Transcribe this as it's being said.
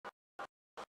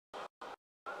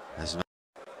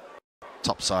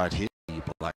top side here, the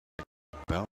black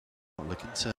belt, looking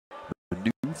to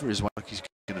maneuver his way like he's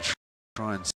going to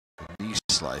try and knee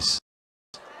slice.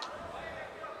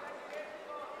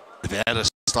 Oliveira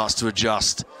starts to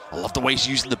adjust. I love the way he's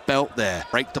using the belt there.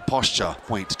 Break the posture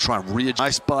point to try and readjust.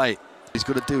 Nice bite. What he's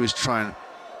got to do is try and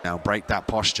now break that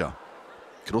posture.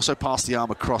 Could also pass the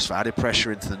arm across for added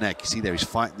pressure into the neck. You see there, he's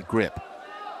fighting the grip.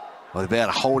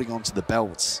 Oliveira holding onto the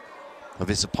belts of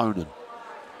his opponent.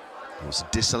 He wants to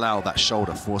disallow that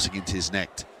shoulder, forcing into his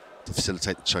neck to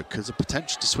facilitate the choke. Because the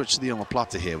potential to switch to the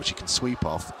omoplata here, which he can sweep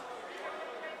off.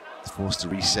 He's forced to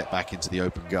reset back into the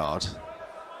open guard.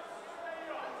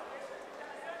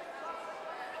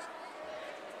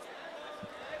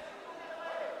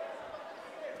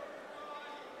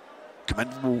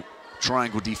 Commendable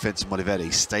triangle defense from Oliveira.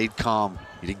 He stayed calm.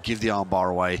 He didn't give the armbar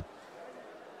away.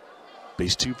 But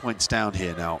he's 2 points down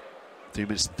here now. 3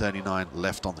 minutes and 39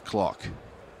 left on the clock.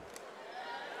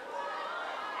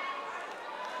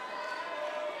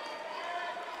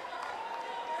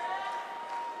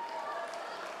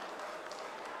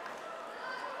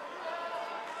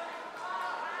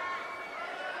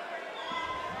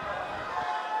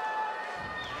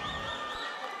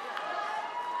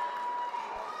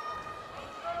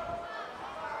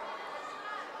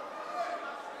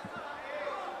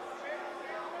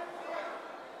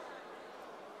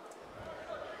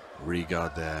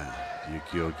 Regard there,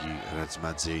 GIORGI,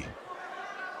 RAZMADZE.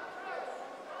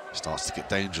 Starts to get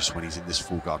dangerous when he's in this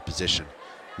full guard position.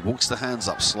 He walks the hands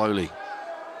up slowly,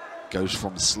 goes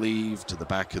from the sleeve to the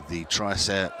back of the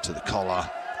tricep to the collar,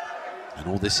 and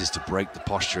all this is to break the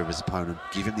posture of his opponent,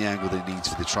 give him the angle that he needs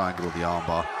for the triangle or the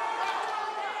armbar.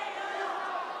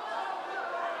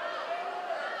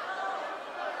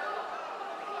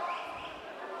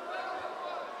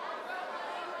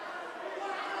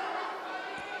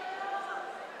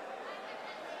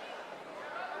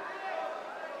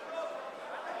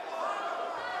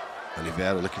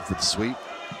 Oliveira looking for the sweep.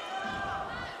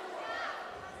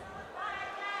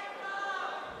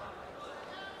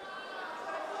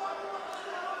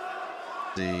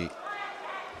 In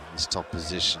this top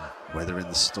position, weather in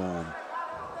the storm.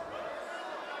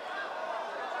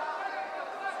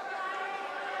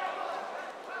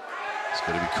 He's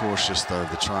got to be cautious though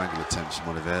of the triangle attempts from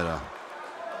Oliveira.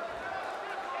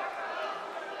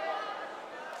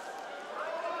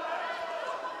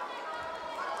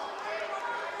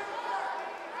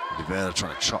 Oliveira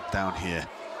trying to chop down here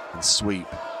and sweep.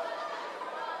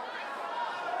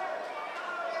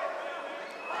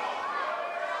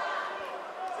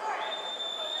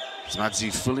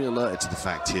 RAZMADZE fully alerted to the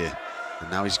fact here, and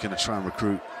now he's going to try and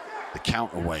recruit the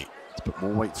counterweight to put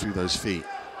more weight through those feet.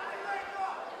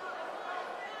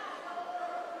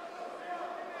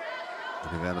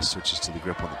 Oliveira switches to the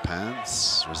grip on the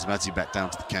pants. RAZMADZE back down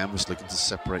to the canvas, looking to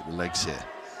separate the legs here.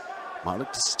 Might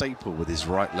look to staple with his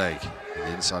right leg on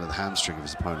the inside of the hamstring of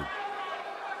his opponent.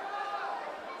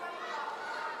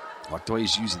 Like the way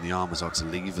he's using the arm as well to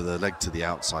leave the leg to the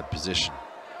outside position.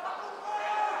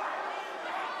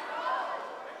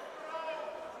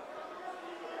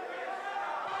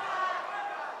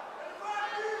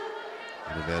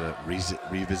 Oliveira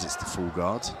revisits the full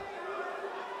guard.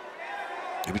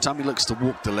 Every time he looks to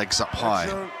walk the legs up high,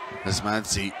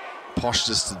 RAZMADZE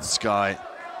postures to the sky.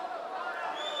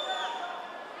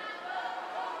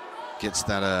 Gets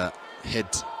that head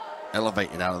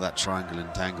elevated out of that triangle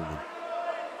entanglement.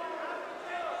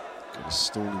 Got a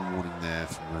stalling warning there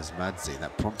from RAZMADZE.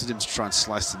 That prompted him to try and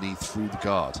slice the knee through the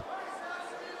guard.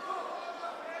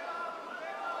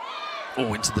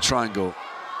 Oh, into the triangle.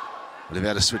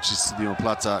 Oliveira switches to the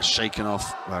omoplata, shaken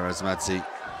off by RAZMADZE.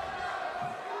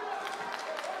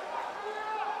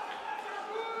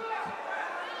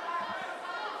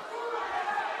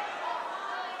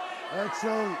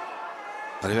 Excellent.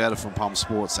 Oliveira from Palm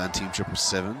Sports and Team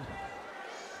 777.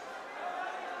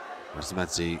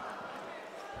 RAZMADZE,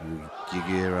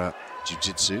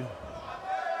 JIU-JITSU.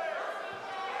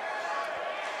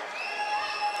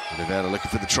 Oliveira looking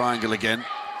for the triangle again.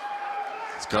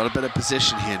 He's got a better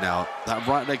position here now. That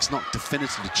right leg's not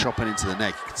definitively chopping into the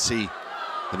neck. You can see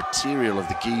the material of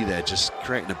the gi there just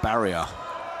creating a barrier.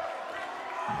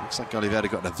 Looks like Oliveira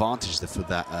got an advantage there for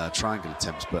that triangle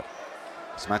attempt, but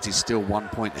RAZMADZE's still 1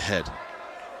 point ahead.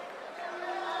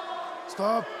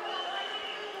 Stop.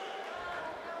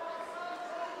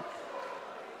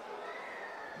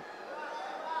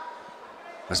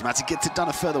 RAZMADZE gets it done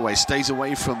a further way, stays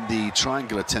away from the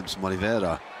triangle attempts from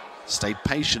Oliveira. Stayed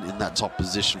patient in that top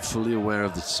position, fully aware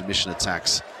of the submission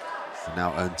attacks, and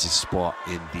now earns his spot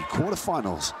in the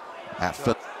quarterfinals at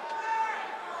first.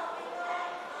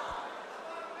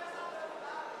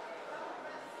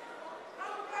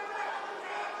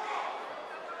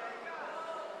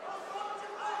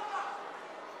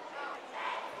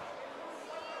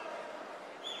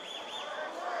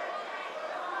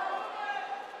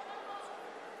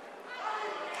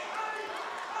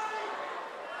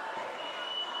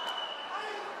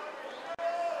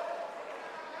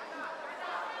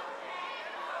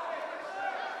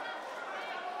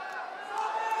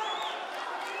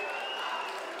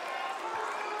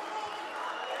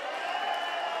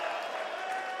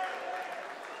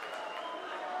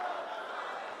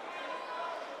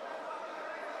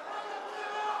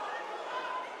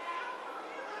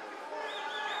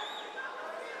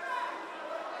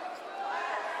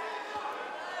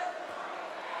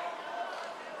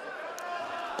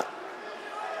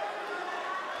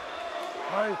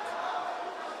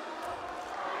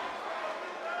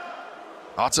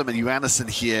 Artem and Johannesson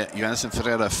here. Johannesson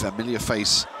Ferreira, familiar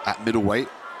face at middleweight.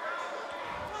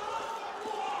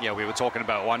 Yeah, we were talking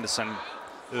about Anderson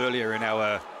earlier in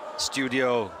our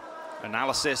studio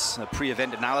analysis, a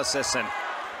pre-event analysis, and